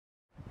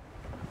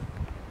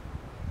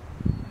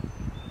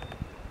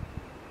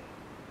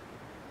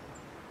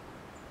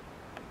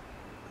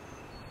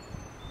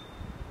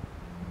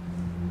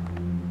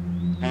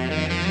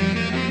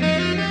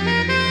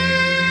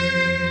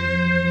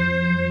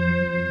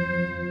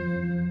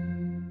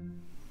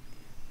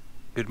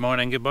Good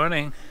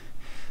morning.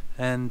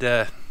 And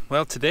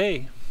well,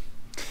 today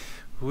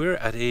we're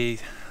at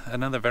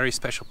another very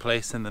special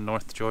place in the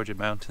North Georgia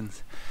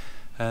mountains,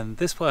 and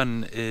this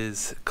one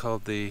is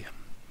called the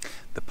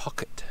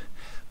Pocket.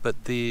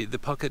 But the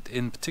Pocket,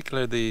 in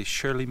particular, the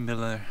Shirley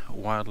Miller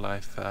or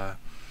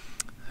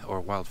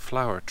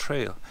Wildflower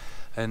Trail.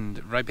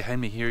 And right behind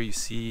me here, you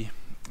see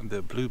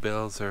the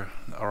bluebells are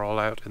all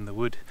out in the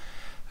wood,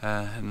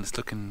 and it's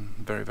looking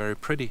very, very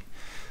pretty.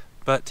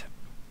 But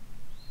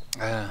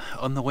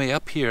on the way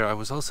up here, I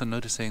was also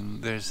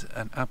noticing there's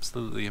an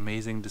absolutely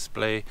amazing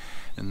display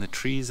in the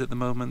trees at the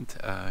moment.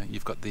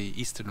 You've got the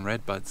eastern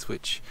redbuds,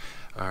 which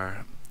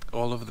are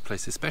all over the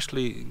place,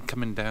 especially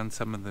coming down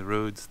some of the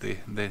roads.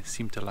 They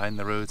seem to line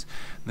the roads,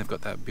 and they've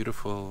got that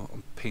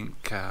beautiful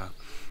pink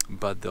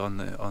bud on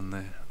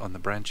the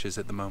branches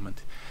at the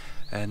moment.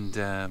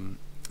 And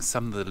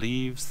some of the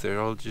leaves,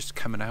 they're all just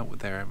coming out with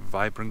their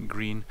vibrant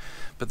green.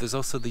 But there's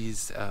also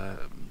these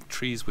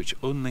trees which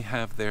only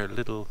have their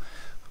little,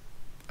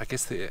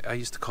 I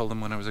used to call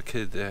them when I was a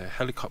kid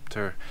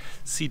helicopter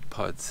seed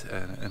pods,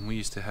 and we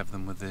used to have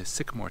them with the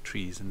sycamore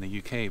trees in the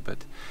UK.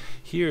 But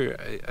here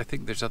I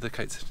think there's other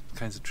kinds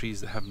of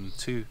trees that have them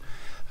too,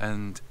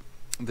 and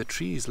the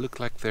trees look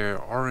like they're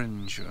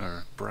orange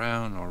or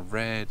brown or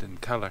red in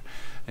colour.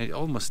 It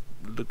almost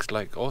looks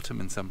like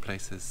autumn in some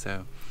places,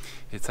 so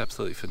it's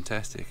absolutely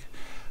fantastic.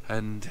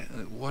 And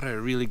what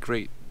a really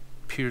great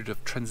period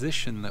of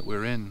transition that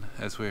we're in,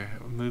 as we're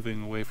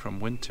moving away from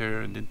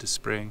winter and into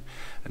spring,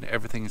 and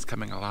everything is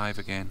coming alive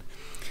again.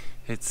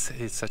 It's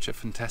such a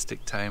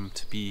fantastic time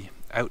to be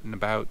out and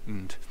about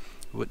and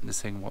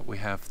witnessing what we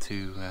have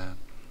to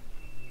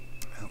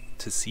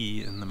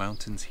see in the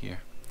mountains here.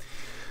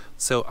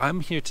 So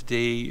I'm here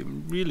today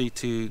really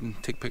to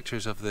take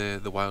pictures of the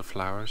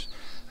wildflowers.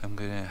 I'm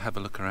going to have a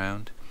look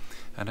around,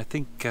 and I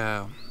think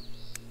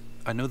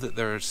I know that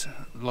there's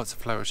lots of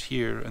flowers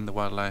here in the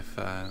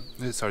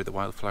the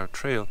Wildflower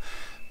Trail,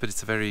 but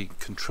it's a very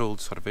controlled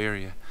sort of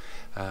area.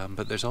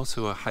 But there's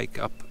also a hike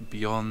up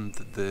beyond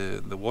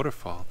the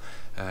waterfall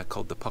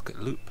called the Pocket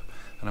Loop,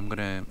 and I'm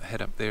going to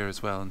head up there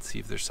as well and see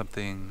if there's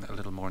something a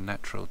little more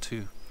natural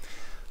too.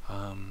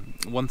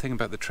 One thing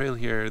about the trail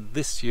here,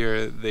 this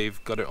year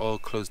they've got it all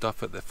closed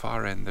off at the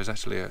far end. There's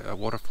actually a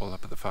waterfall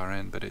up at the far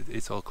end, but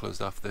it's all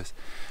closed off. There's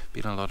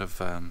been a lot of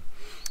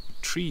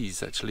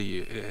trees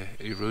actually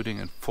eroding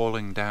and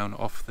falling down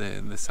off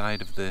the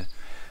side of the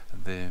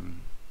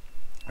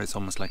it's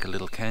almost like a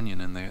little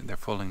canyon, and they're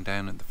falling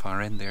down at the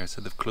far end there,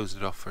 so they've closed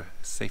it off for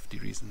safety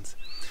reasons.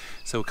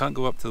 So we can't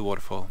go up to the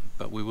waterfall,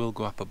 but we will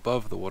go up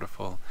above the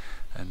waterfall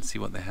and see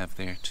what they have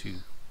there too.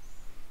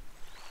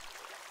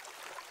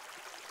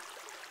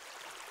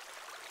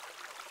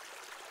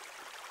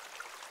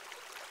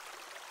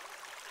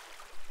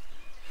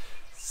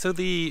 So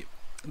the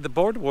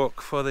boardwalk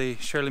for the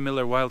Shirley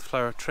Miller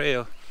Wildflower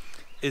Trail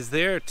is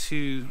there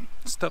to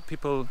stop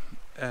people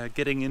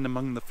getting in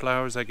among the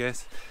flowers, I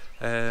guess,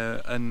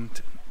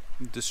 and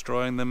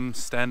destroying them,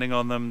 standing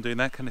on them, doing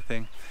that kind of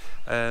thing.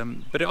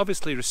 But it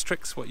obviously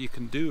restricts what you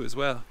can do as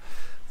well.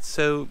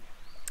 So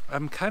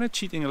I'm kind of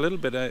cheating a little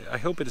bit. I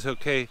hope it is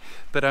okay,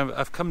 but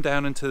I've come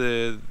down into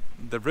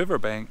the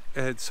riverbank,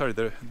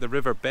 the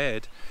river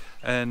bed,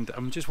 and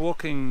I'm just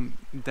walking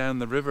down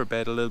the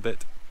riverbed a little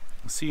bit,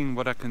 seeing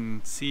what I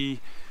can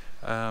see.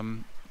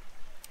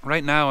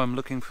 Right now I'm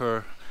looking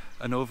for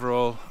an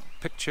overall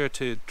picture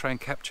to try and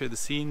capture the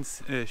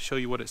scenes, show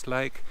you what it's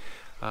like,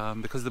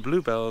 because the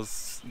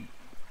bluebells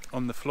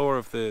on the floor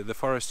of the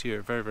forest here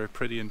are very, very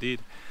pretty indeed.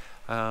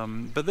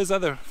 But there's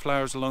other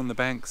flowers along the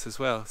banks as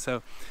well,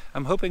 so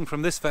I'm hoping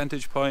from this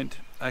vantage point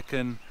I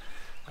can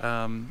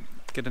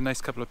get a nice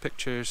couple of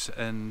pictures,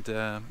 and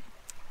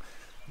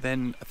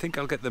then I think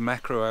I'll get the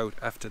macro out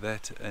after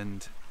that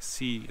and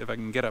see if I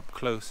can get up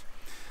close.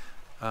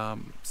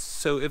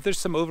 So if there's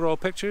some overall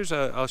pictures,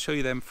 I'll show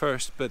you them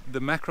first, but the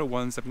macro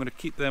ones, I'm going to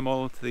keep them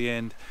all to the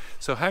end.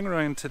 So hang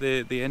around to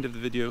the end of the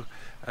video,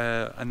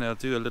 and I'll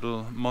do a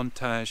little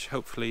montage,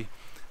 hopefully,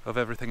 of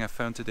everything I've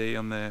found today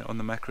on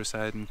the macro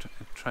side, and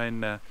try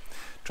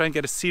and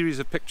get a series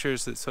of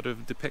pictures that sort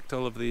of depict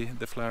all of the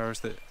flowers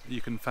that you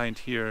can find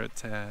here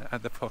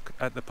at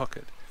the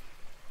Pocket.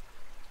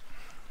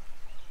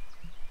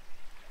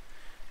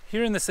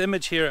 Here in this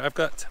image here, I've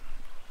got,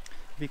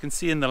 if you can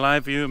see in the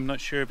live view, I'm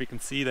not sure if you can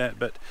see that,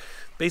 but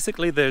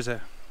basically there's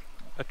a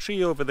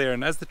tree over there,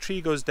 and as the tree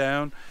goes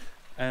down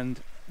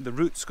and the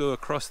roots go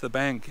across the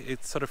bank,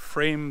 it sort of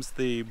frames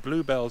the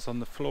bluebells on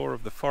the floor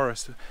of the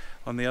forest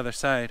on the other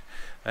side,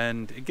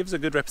 and it gives a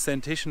good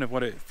representation of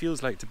what it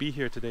feels like to be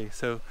here today.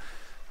 So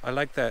I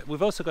like that.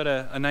 We've also got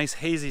a nice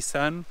hazy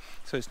sun,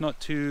 so it's not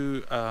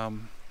too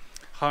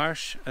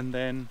harsh, and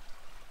then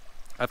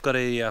I've got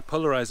a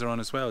polarizer on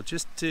as well,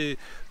 just to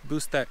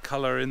boost that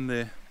color in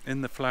the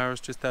flowers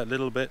just that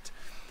little bit.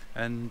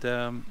 And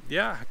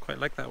yeah, I quite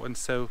like that one,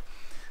 so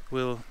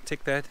we'll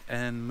take that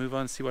and move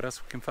on and see what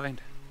else we can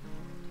find.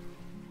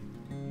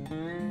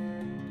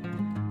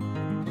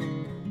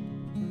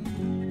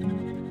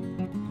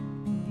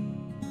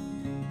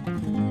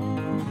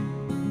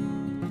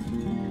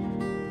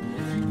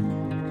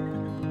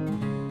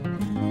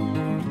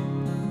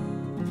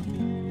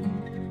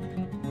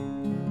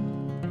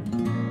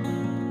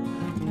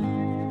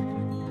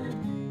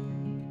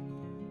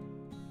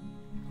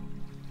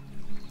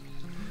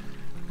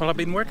 Well, I've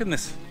been working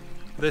this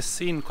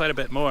scene quite a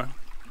bit more,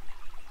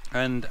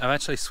 and I've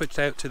actually switched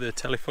out to the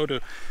telephoto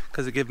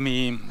because it gives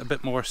me a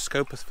bit more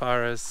scope as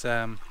far as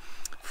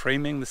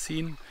framing the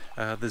scene.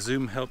 The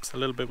zoom helps a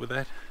little bit with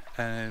that,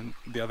 and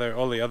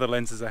all the other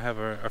lenses I have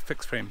are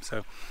fixed frame,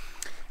 so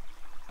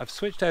I've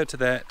switched out to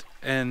that,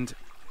 and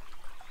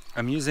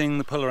I'm using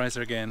the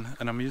polarizer again,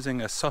 and I'm using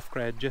a soft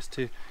grad just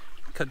to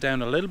cut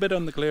down a little bit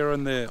on the glare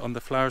on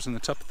the flowers on the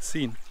top of the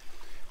scene.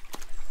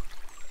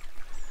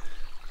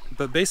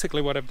 But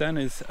basically what I've done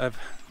is I've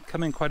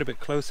come in quite a bit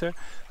closer,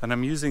 and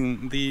I'm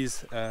using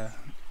these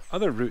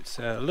other roots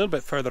a little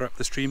bit further up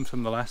the stream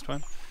from the last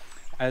one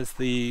as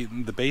the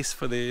base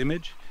for the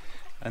image,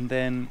 and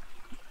then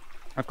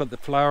I've got the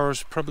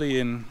flowers probably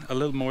in a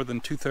little more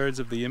than 2/3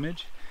 of the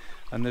image,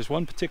 and there's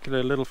one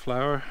particular little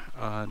flower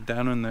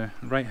down in the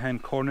right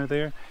hand corner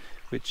there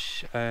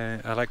which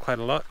I like quite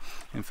a lot.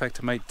 In fact,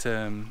 I might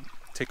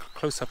take a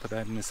close up of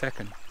that in a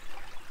second.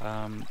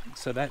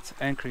 So that's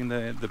anchoring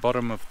the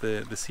bottom of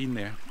the scene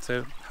there,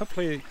 so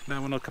hopefully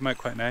that one will come out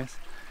quite nice.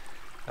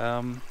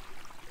 I'm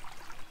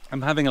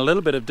having a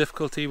little bit of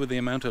difficulty with the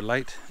amount of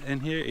light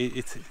in here.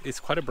 It's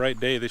quite a bright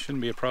day, there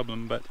shouldn't be a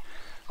problem, but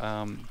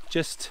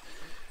just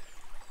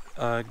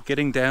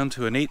getting down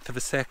to an 1/8 of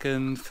a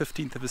second,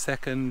 15th of a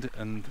second,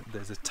 and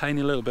there's a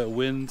tiny little bit of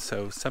wind,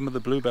 so some of the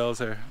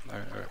bluebells are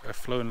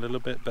flowing a little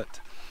bit,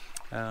 but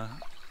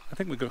I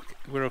think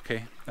we're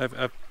okay.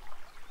 I've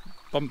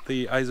bumped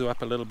the ISO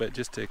up a little bit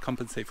just to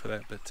compensate for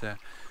that, but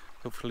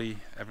hopefully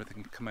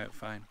everything can come out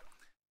fine.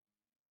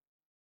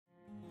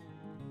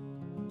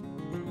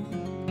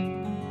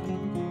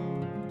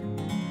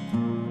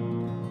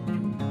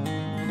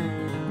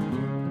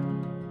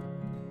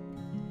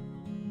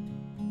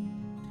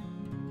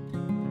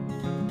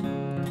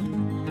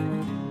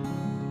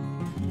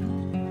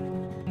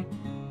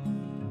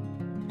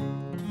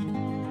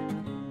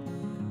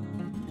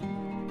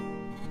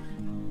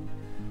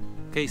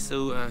 Okay,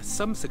 so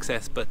some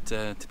success, but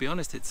to be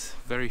honest, it's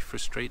very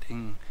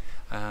frustrating.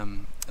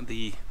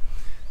 The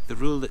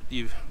rule that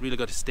you've really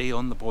got to stay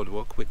on the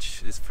boardwalk,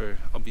 which is for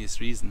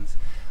obvious reasons,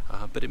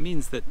 but it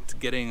means that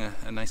getting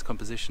a nice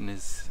composition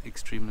is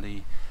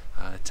extremely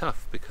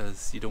tough,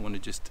 because you don't want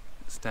to just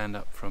stand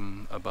up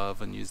from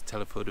above and use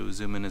telephoto,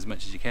 zoom in as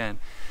much as you can.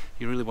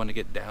 You really want to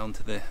get down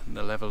to the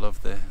level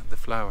of the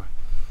flower.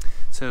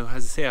 So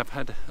as I say, I've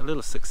had a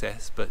little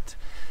success, but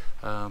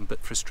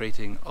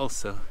frustrating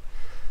also.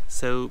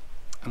 So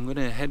I'm going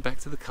to head back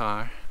to the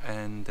car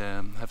and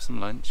have some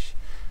lunch.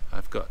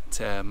 I've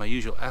got my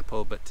usual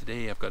apple, but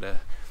today I've got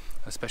a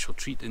special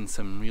treat in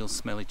some real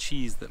smelly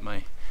cheese that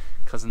my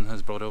cousin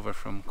has brought over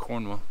from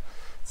Cornwall.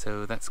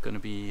 So that's going to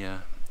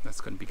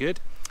be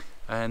good.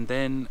 And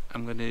then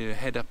I'm going to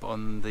head up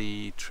on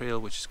the trail,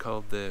 which is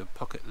called the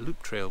Pocket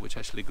Loop Trail, which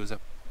actually goes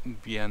up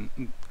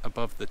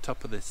above the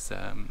top of this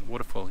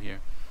waterfall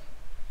here.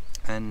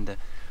 And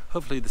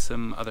hopefully there's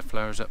some other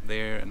flowers up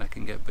there and I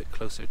can get a bit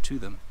closer to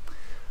them.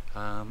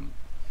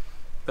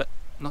 But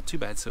not too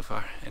bad so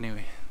far.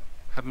 Anyway,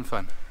 having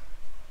fun.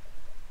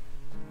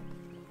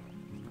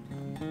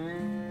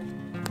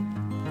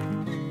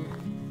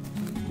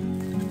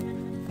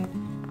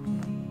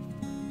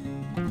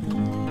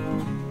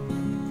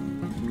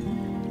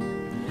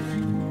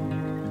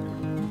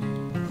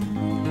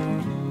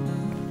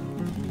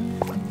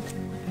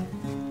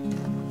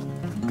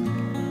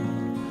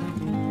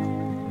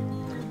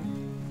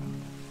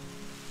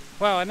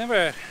 Wow, I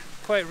never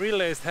quite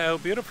realized how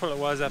beautiful it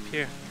was up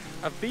here.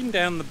 I've been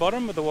down the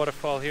bottom of the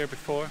waterfall here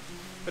before,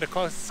 but of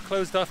course it's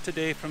closed off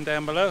today from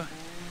down below.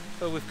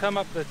 But we've come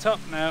up the top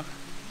now,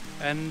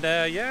 and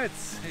yeah,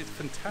 it's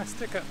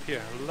fantastic up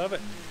here. I love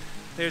it.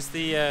 There's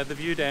the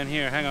view down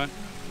here. Hang on.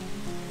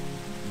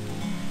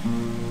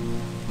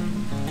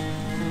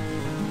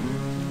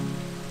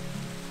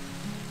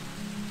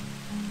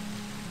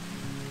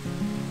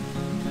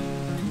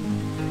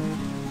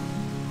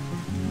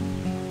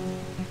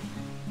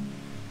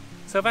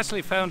 So I've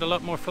actually found a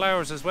lot more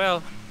flowers as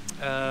well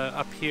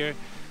up here,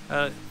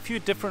 a few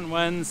different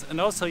ones, and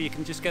also you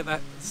can just get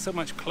that so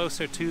much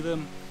closer to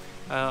them.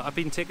 I've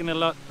been taking a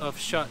lot of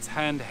shots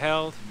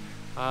handheld,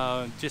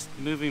 just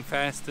moving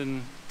fast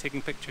and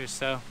taking pictures,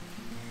 so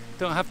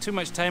don't have too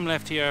much time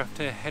left here. I have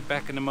to head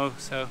back in the mow,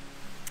 so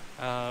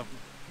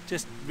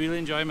just really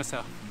enjoy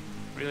myself,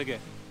 really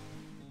good.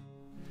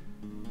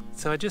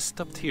 So I just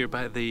stopped here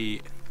by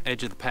the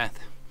edge of the path.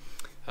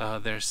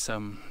 There's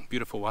some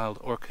beautiful wild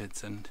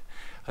orchids, and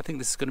I think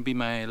this is going to be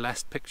my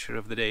last picture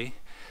of the day.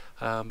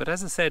 But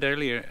as I said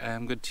earlier,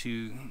 I'm going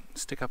to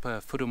stick up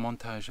a photo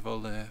montage of all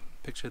the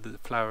pictures of the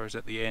flowers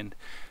at the end,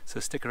 so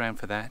stick around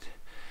for that.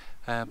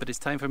 But it's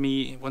time for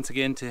me once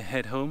again to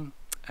head home,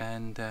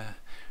 and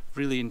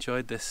really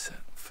enjoyed this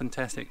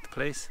fantastic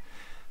place.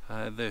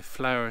 The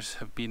flowers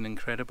have been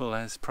incredible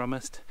as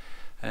promised,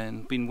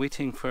 and been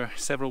waiting for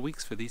several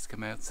weeks for these to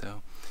come out,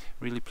 so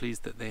really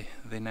pleased that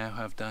they now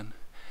have done.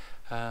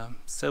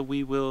 So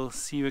we will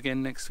see you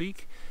again next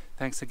week.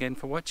 Thanks again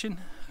for watching,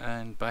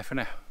 and bye for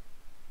now.